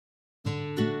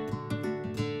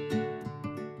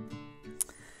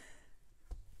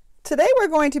Today we're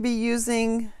going to be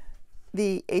using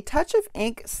the A Touch of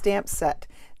Ink stamp set.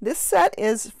 This set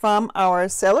is from our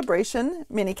Celebration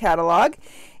mini catalog,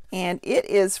 and it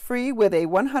is free with a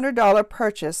 $100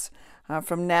 purchase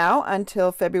from now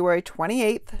until February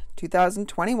 28th,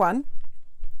 2021.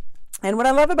 And what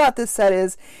I love about this set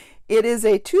is it is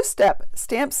a two-step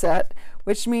stamp set,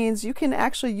 which means you can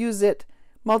actually use it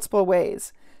multiple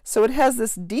ways. So it has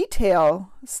this detail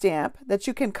stamp that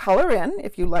you can color in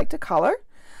if you like to color,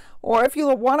 or if you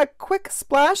want a quick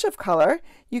splash of color,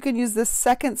 you can use this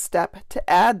second step to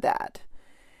add that.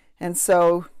 And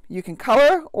so you can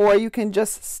color, or you can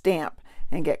just stamp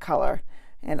and get color.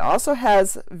 And also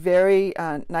has very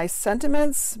nice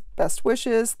sentiments, best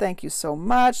wishes, thank you so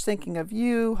much, thinking of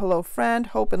you, hello friend,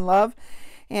 hope and love.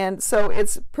 And so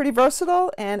it's pretty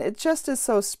versatile, and it just is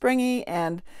so springy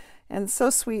and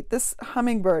so sweet. This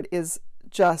hummingbird is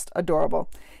just adorable.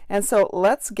 And so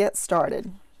let's get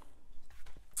started.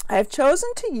 I've chosen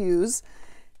to use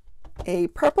a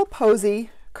purple posy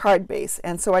card base,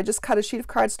 and so I just cut a sheet of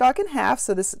cardstock in half.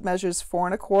 So this measures 4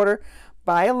 1/4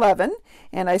 by 11,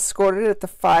 and I scored it at the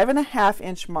 5.5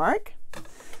 inch mark.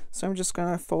 So I'm just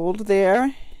going to fold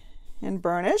there and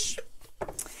burnish.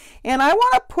 And I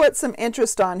want to put some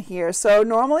interest on here. So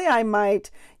normally I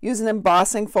might use an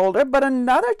embossing folder, but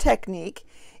another technique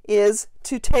is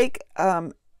to take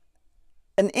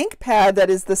an ink pad that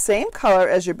is the same color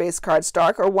as your base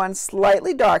cardstock, or one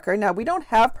slightly darker. Now, we don't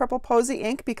have purple posy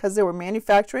ink because there were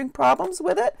manufacturing problems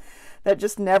with it that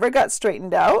just never got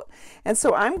straightened out. And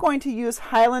so I'm going to use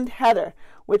Highland Heather,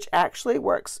 which actually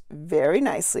works very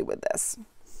nicely with this.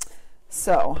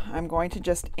 So I'm going to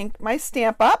just ink my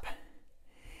stamp up,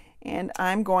 and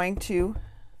I'm going to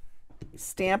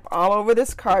stamp all over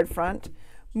this card front,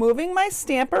 moving my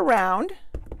stamp around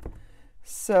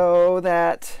so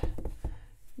that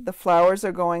the flowers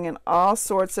are going in all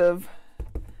sorts of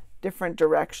different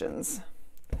directions.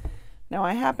 Now,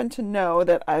 I happen to know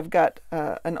that I've got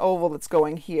an oval that's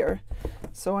going here,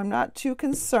 so I'm not too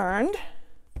concerned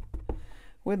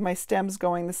with my stems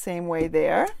going the same way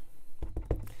there.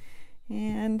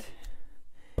 And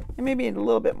maybe a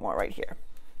little bit more right here.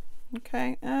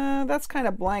 Okay, that's kind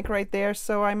of blank right there,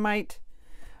 so I might,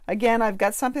 again, I've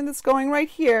got something that's going right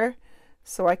here,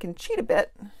 so I can cheat a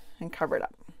bit and cover it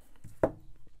up.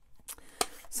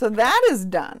 So that is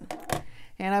done,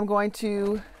 and I'm going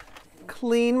to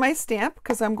clean my stamp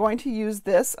because I'm going to use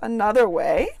this another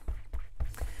way.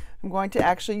 I'm going to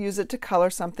actually use it to color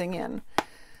something in.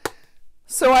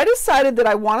 So I decided that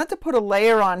I wanted to put a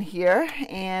layer on here,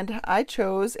 and I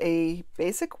chose a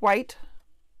basic white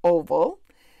oval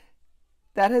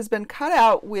that has been cut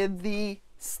out with the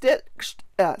stitched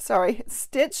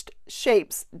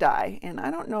shapes die. And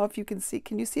I don't know if you can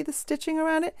you see the stitching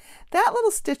around it? That little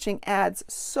stitching adds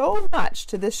so much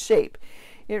to this shape.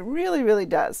 It really, really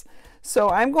does. So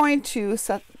I'm going to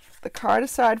set the card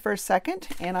aside for a second,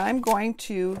 and I'm going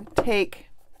to take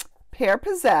Pear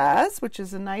Pizzazz, which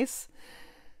is a nice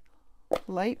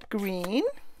light green,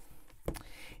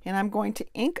 and I'm going to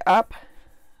ink up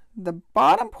the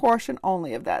bottom portion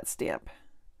only of that stamp.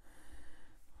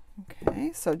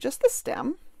 Okay, so just the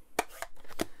stem.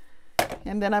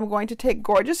 And then I'm going to take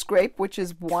Gorgeous Grape, which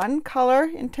is one color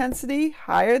intensity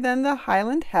higher than the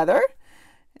Highland Heather.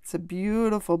 It's a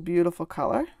beautiful, beautiful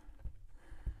color.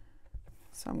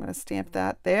 So I'm going to stamp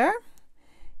that there.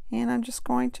 And I'm just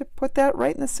going to put that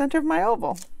right in the center of my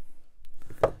oval.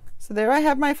 So there I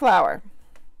have my flower.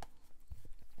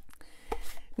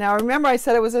 Now remember, I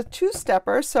said it was a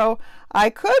two-stepper, so I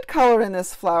could color in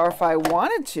this flower if I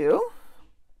wanted to,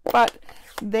 but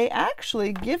they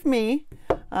actually give me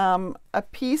a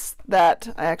piece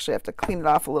that I actually have to clean it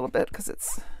off a little bit because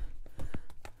it's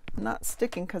not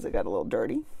sticking because it got a little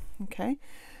dirty. Okay,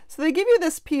 so they give you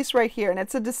this piece right here, and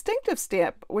it's a distinctive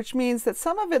stamp, which means that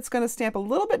some of it's going to stamp a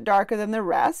little bit darker than the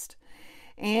rest,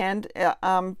 and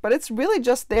but it's really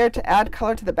just there to add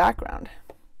color to the background.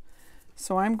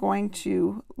 So I'm going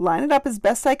to line it up as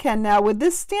best I can. Now with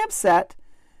this stamp set,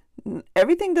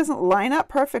 everything doesn't line up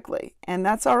perfectly, and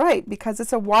that's all right because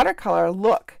it's a watercolor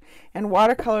look, and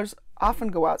watercolors often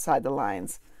go outside the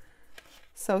lines.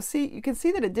 So see, you can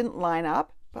see that it didn't line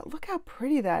up, but look how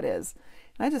pretty that is.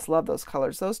 And I just love those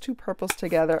colors. Those two purples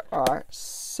together are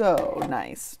so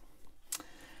nice.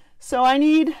 So I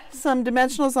need some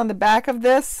dimensionals on the back of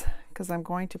this because I'm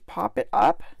going to pop it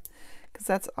up, because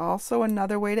that's also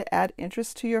another way to add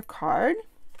interest to your card.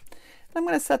 And I'm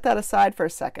going to set that aside for a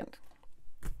second.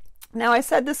 Now, I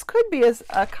said this could be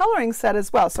a coloring set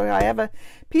as well. So I have a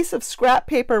piece of scrap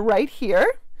paper right here.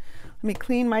 Let me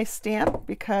clean my stamp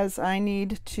because I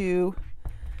need to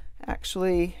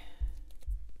actually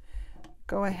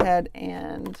go ahead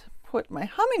and put my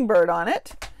hummingbird on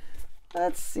it.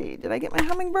 Let's see, did I get my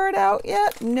hummingbird out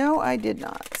yet? No, I did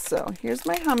not. So here's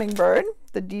my hummingbird,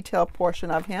 the detail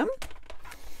portion of him.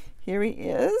 Here he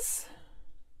is.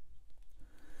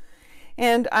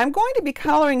 And I'm going to be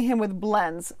coloring him with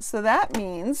blends. So that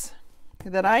means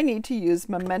that I need to use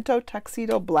Memento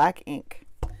Tuxedo Black ink.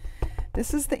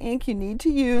 This is the ink you need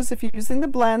to use if you're using the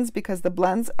blends, because the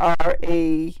blends are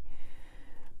an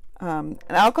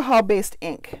alcohol-based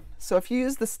ink. So if you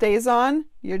use the StazOn,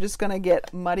 you're just going to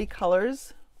get muddy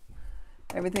colors.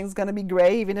 Everything's going to be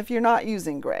gray, even if you're not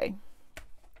using gray.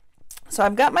 So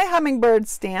I've got my hummingbird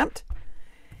stamped,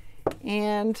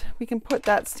 and we can put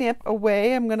that stamp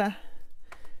away. I'm going to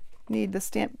need the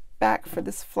stamp back for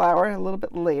this flower a little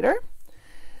bit later.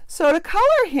 So to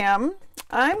color him,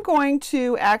 I'm going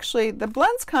to actually, the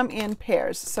blends come in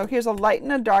pairs. So here's a light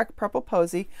and a dark purple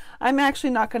posy. I'm actually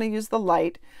not going to use the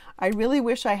light. I really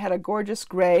wish I had a gorgeous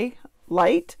gray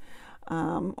light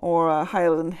or a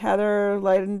Highland Heather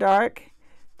light and dark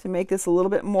to make this a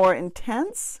little bit more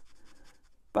intense,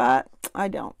 but I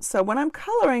don't. So when I'm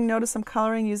coloring, notice I'm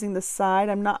coloring using the side.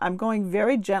 I'm going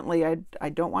very gently. I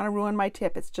don't want to ruin my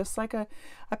tip. It's just like a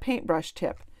paintbrush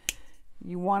tip.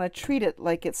 You want to treat it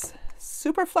like it's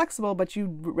super flexible, but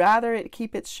you'd rather it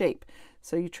keep its shape.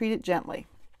 So you treat it gently.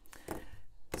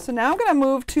 So now I'm going to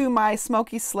move to my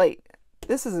smoky slate.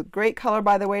 This is a great color,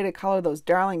 by the way, to color those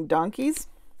darling donkeys.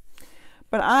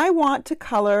 But I want to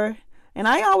color, and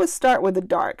I always start with the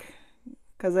dark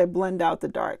because I blend out the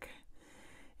dark.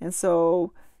 And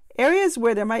so areas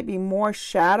where there might be more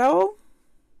shadow,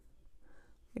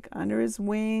 like under his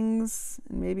wings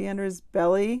and maybe under his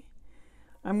belly,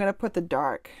 I'm going to put the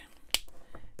dark.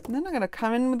 And then I'm going to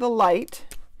come in with the light,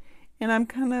 and I'm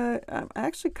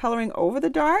actually coloring over the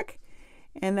dark,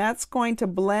 and that's going to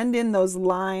blend in those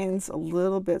lines a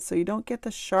little bit so you don't get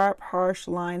the sharp, harsh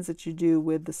lines that you do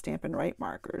with the Stampin' Write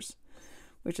markers,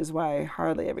 which is why I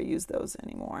hardly ever use those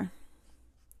anymore.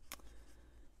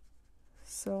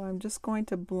 So I'm just going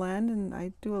to blend, and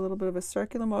I do a little bit of a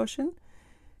circular motion.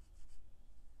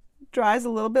 Dries a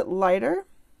little bit lighter.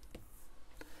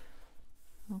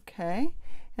 Okay,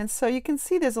 and so you can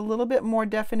see there's a little bit more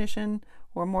definition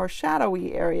or more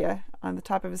shadowy area on the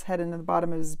top of his head and the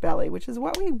bottom of his belly, which is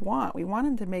what we want. We want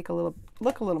him to make look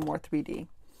a little more 3D.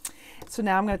 So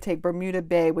now I'm going to take Bermuda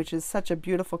Bay, which is such a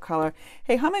beautiful color.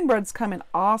 Hey, hummingbirds come in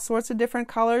all sorts of different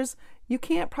colors. You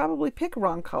can't probably pick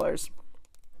wrong colors.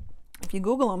 If you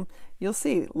Google them, you'll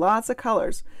see lots of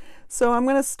colors. So I'm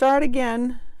going to start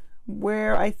again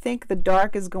where I think the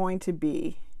dark is going to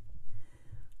be.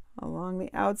 Along the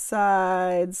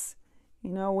outsides, you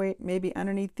know, maybe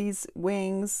underneath these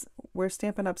wings where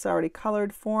Stampin' Up's already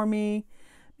colored for me.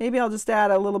 Maybe I'll just add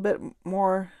a little bit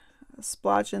more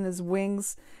splotch in his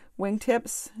wings,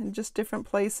 wingtips in just different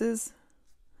places.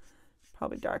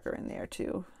 Probably darker in there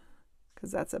too,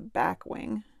 because that's a back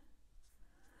wing.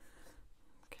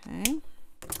 Okay,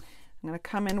 I'm going to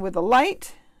come in with a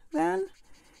light then,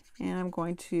 and I'm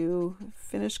going to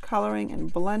finish coloring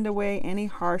and blend away any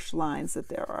harsh lines that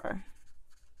there are.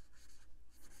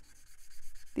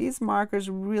 These markers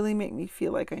really make me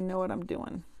feel like I know what I'm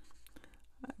doing.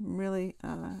 I really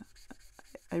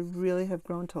have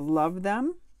grown to love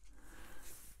them.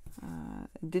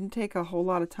 It didn't take a whole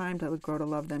lot of time to grow to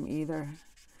love them either.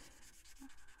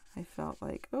 I felt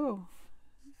like, oh,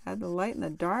 add the light and the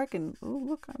dark, and oh,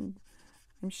 look, I'm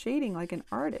shading like an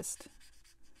artist.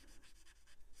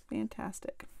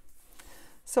 Fantastic.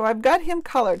 So I've got him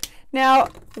colored. Now,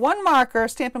 one marker,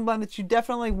 Stampin' Blend, that you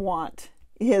definitely want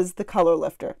is the color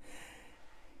lifter.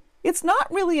 It's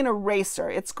not really an eraser.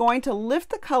 It's going to lift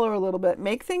the color a little bit,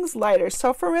 make things lighter.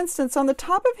 So for instance, on the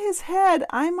top of his head,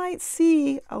 I might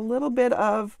see a little bit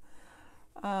of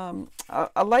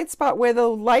a light spot where the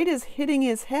light is hitting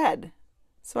his head.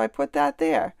 So I put that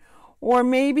there. Or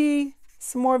maybe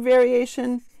some more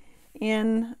variation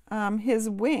in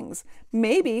his wings.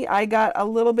 Maybe I got a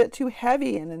little bit too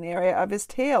heavy in an area of his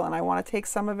tail and I want to take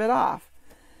some of it off.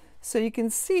 So you can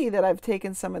see that I've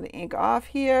taken some of the ink off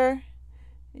here.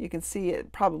 You can see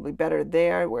it probably better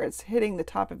there where it's hitting the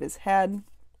top of his head.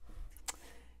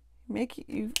 Make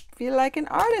you feel like an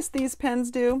artist, these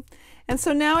pens do. And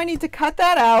so now I need to cut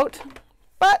that out,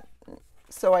 but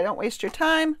so I don't waste your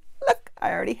time, look,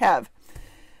 I already have.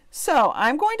 So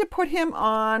I'm going to put him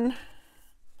on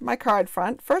my card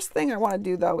front. First thing I want to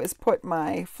do though is put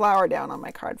my flower down on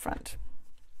my card front,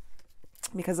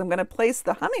 because I'm going to place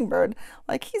the hummingbird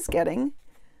like he's getting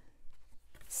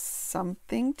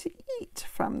something to eat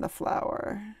from the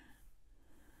flower.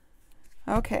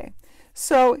 Okay,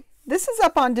 so this is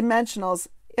up on dimensionals.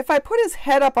 If I put his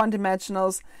head up on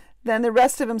dimensionals, then the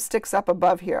rest of him sticks up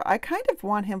above here. I kind of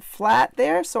want him flat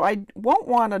there, so I won't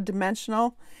want a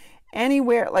dimensional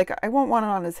anywhere, like I won't want it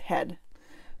on his head.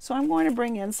 So I'm going to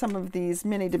bring in some of these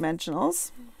mini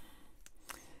dimensionals,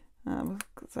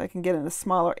 so I can get in a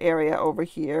smaller area over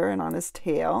here and on his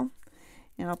tail.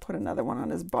 And I'll put another one on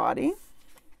his body.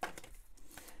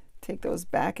 Take those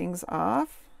backings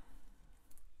off.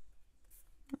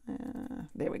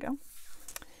 There we go.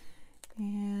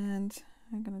 And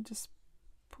I'm going to just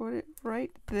put it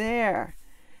right there.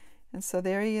 And so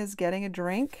there he is getting a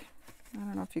drink. I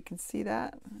don't know if you can see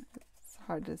that. It's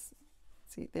hard to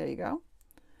see. There you go.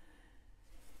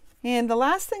 And the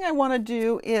last thing I want to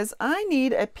do is I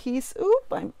need a piece. Oop,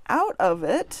 I'm out of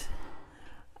it.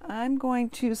 I'm going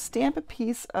to stamp a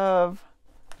piece of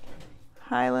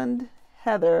Highland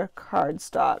Heather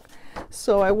cardstock.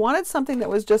 So I wanted something that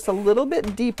was just a little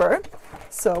bit deeper.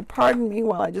 So pardon me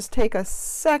while I just take a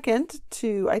second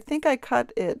to, I think I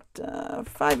cut it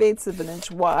 5/8 of an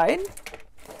inch wide.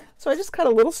 So I just cut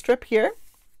a little strip here.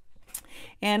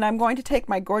 And I'm going to take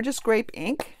my gorgeous grape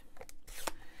ink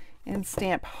and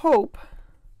stamp Hope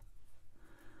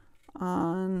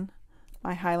on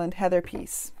my Highland Heather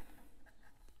piece.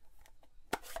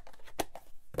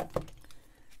 I'm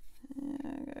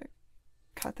going to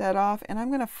cut that off, and I'm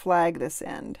going to flag this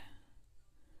end.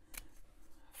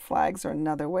 Flags are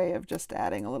another way of just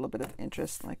adding a little bit of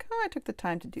interest, like, oh, I took the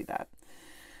time to do that.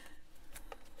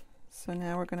 So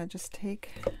now we're going to just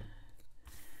take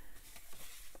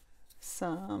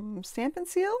some Stampin'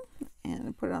 Seal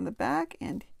and put it on the back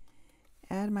and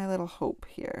add my little Hope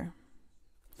here.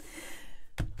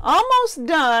 Almost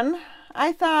done.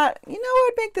 I thought, you know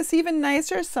what would make this even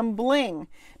nicer? Some bling.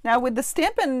 Now with the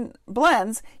Stampin'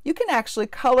 Blends, you can actually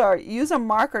color, use a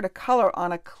marker to color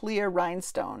on a clear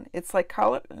rhinestone. It's like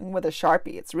coloring with a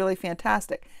Sharpie. It's really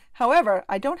fantastic. However,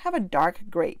 I don't have a dark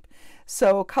grape.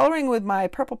 So coloring with my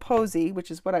purple posy,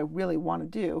 which is what I really want to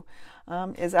do,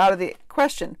 is out of the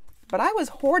question. But I was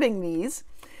hoarding these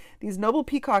Noble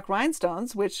Peacock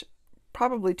rhinestones, which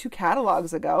probably 2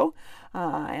 catalogs ago,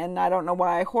 and I don't know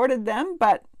why I hoarded them,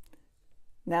 but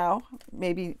now,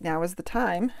 maybe now is the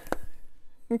time,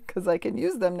 because I can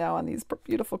use them now on these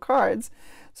beautiful cards.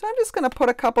 So I'm just going to put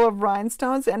a couple of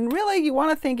rhinestones, and really you want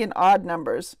to think in odd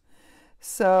numbers.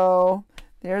 So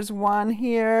there's 1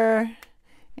 here,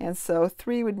 and so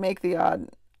 3 would make the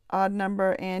odd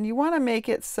number, and you want to make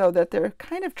it so that they're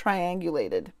kind of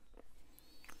triangulated.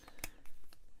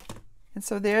 And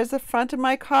so there's the front of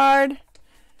my card.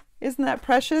 Isn't that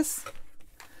precious?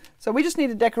 So we just need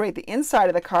to decorate the inside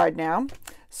of the card now.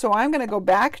 So I'm going to go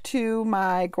back to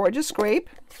my gorgeous grape.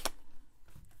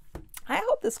 I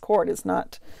hope this cord is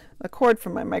not, the cord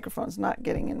from my microphone is not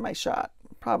getting in my shot.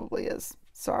 Probably is.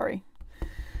 Sorry.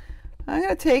 I'm going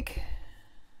to take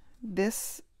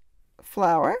this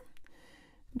flower.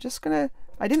 I'm just going to,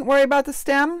 I didn't worry about the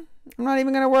stem. I'm not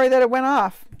even going to worry that it went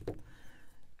off.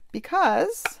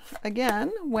 Because,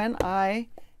 again, when I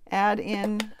add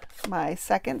in my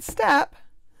second step,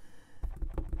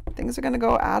 things are going to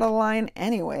go out of line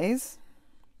anyways.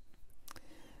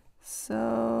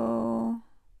 So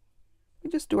we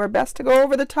just do our best to go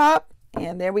over the top,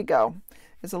 and there we go.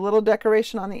 There's a little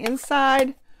decoration on the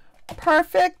inside.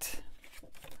 Perfect.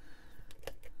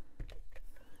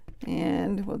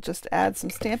 And we'll just add some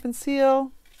Stampin'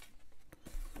 Seal.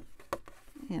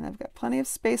 And I've got plenty of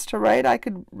space to write. I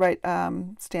could write,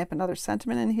 stamp another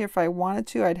sentiment in here if I wanted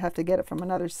to. I'd have to get it from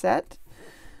another set.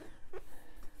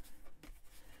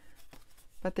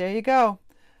 But there you go.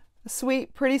 A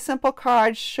sweet, pretty simple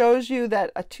card shows you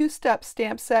that a 2-step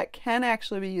stamp set can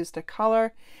actually be used to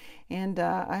color. And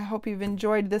I hope you've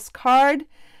enjoyed this card.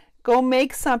 Go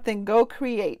make something, go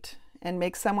create, and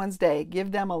make someone's day.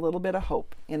 Give them a little bit of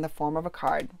hope in the form of a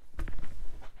card.